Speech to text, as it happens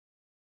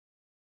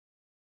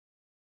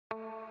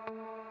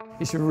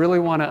If you really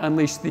want to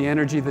unleash the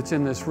energy that's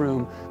in this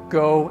room,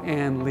 go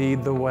and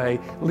lead the way.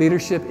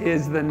 Leadership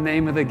is the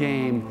name of the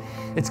game.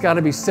 It's got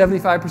to be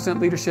 75%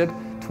 leadership,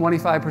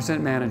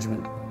 25%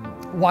 management.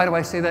 Why do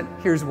I say that?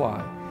 Here's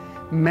why.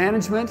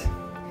 Management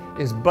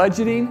is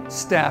budgeting,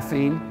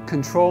 staffing,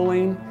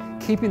 controlling,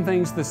 keeping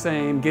things the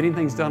same, getting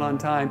things done on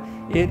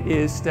time. It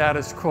is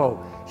status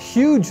quo.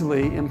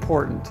 Hugely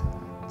important.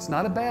 It's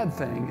not a bad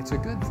thing, it's a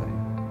good thing.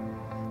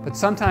 But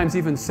sometimes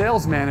even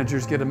sales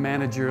managers get a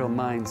managerial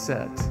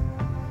mindset.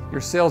 Your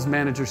sales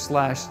manager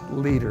 /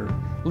 leader.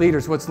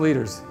 Leaders, what's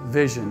leaders?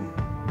 Vision.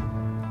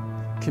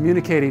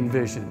 Communicating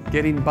vision,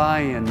 getting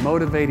buy-in,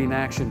 motivating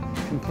action,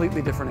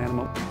 completely different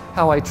animal.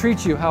 How I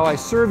treat you, how I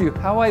serve you,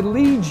 how I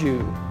lead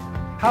you,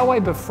 how I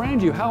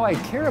befriend you, how I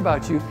care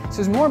about you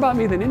says more about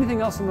me than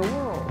anything else in the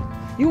world.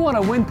 You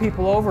want to win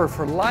people over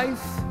for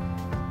life?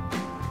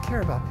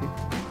 Care about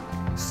people.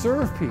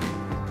 Serve people.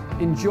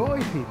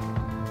 Enjoy people.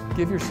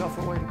 Give yourself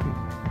away to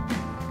people.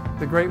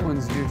 The great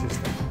ones do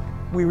just that.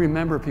 We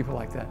remember people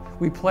like that.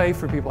 We play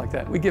for people like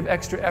that. We give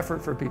extra effort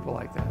for people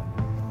like that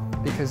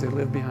because they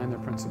live behind their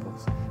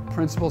principles.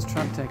 Principles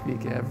trump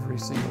technique every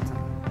single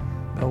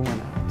time. They'll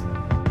win out.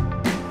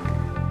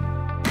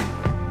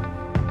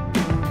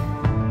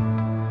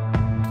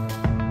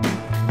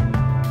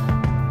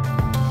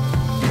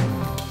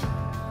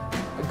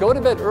 Go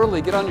to bed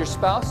early, get on your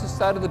spouse's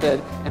side of the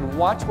bed, and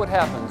watch what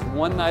happens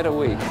one night a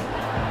week.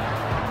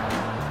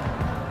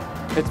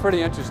 It's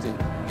pretty interesting.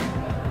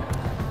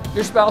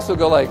 Your spouse will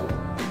go like,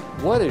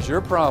 "What is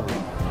your problem?"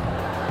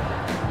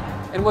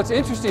 And what's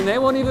interesting, they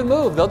won't even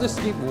move. They'll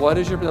just keep,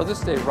 they'll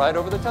just stay right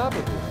over the top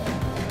of you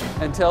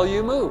until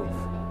you move.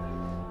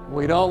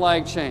 We don't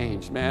like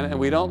change, man, and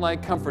we don't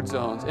like comfort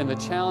zones. And the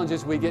challenge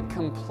is we get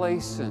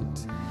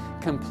complacent.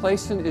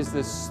 Complacent is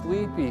this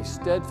sleepy,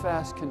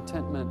 steadfast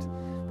contentment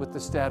with the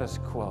status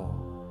quo.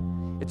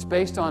 It's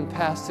based on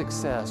past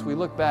success. We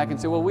look back and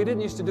say, well, we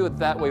didn't used to do it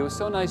that way. It was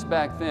so nice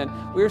back then.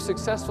 We were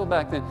successful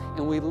back then.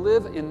 And we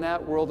live in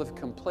that world of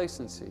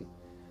complacency.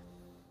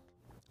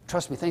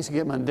 Trust me, things can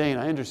get mundane.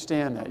 I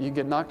understand that. You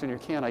get knocked on your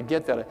can. I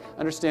get that. I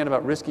understand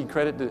about risky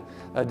credit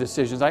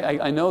decisions.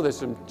 I know there's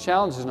some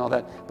challenges and all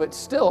that. But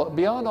still,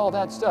 beyond all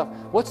that stuff,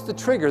 what's the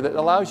trigger that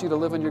allows you to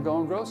live on your go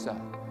and grow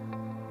side?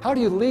 How do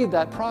you lead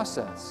that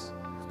process?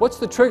 What's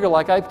the trigger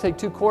like I take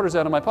 2 quarters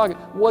out of my pocket?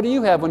 What do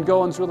you have when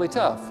going's really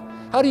tough?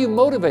 How do you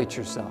motivate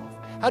yourself?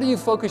 How do you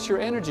focus your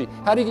energy?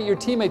 How do you get your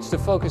teammates to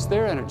focus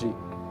their energy?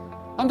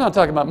 I'm not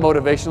talking about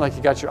motivation like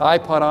you got your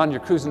iPod on,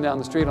 you're cruising down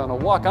the street on a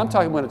walk. I'm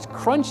talking when it's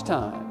crunch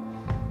time.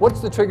 What's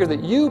the trigger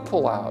that you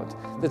pull out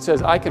that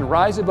says, I can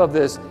rise above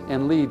this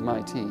and lead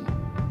my team?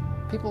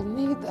 People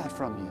need that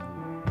from you.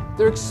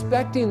 They're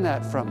expecting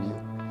that from you.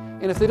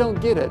 And if they don't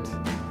get it,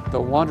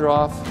 they'll wander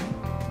off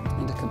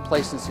into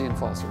complacency and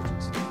false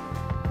urgency.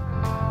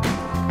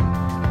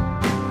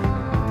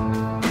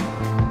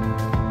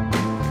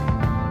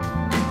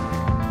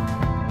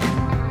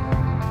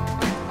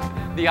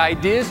 The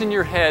ideas in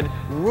your head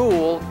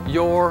rule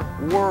your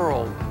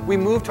world. We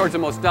move towards the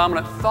most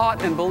dominant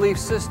thought and belief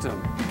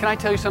system. Can I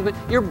tell you something?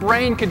 Your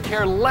brain could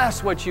care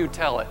less what you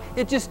tell it.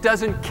 It just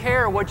doesn't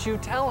care what you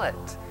tell it.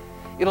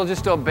 It'll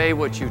just obey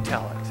what you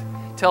tell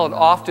it. Tell it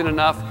often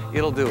enough,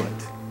 it'll do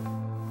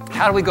it.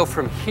 How do we go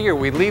from here?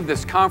 We leave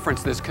this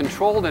conference, this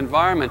controlled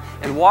environment,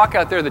 and walk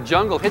out there. The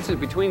jungle hits us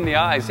between the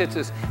eyes, hits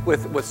us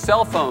with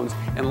cell phones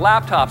and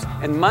laptops,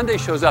 and Monday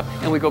shows up,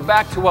 and we go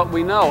back to what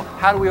we know.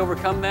 How do we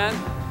overcome that?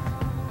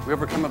 We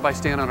overcome it by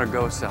staying on our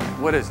go side.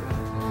 What is it?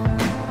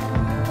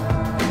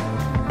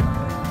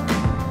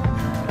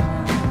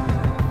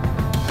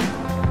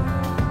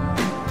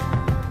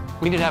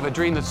 We need to have a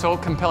dream that's so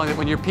compelling that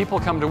when your people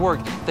come to work,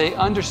 they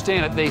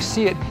understand it, they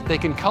see it, they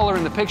can color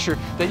in the picture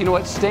that, you know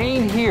what,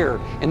 staying here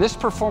in this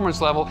performance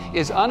level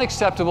is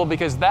unacceptable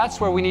because that's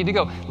where we need to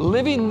go.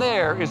 Living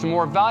there is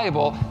more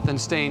valuable than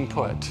staying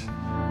put.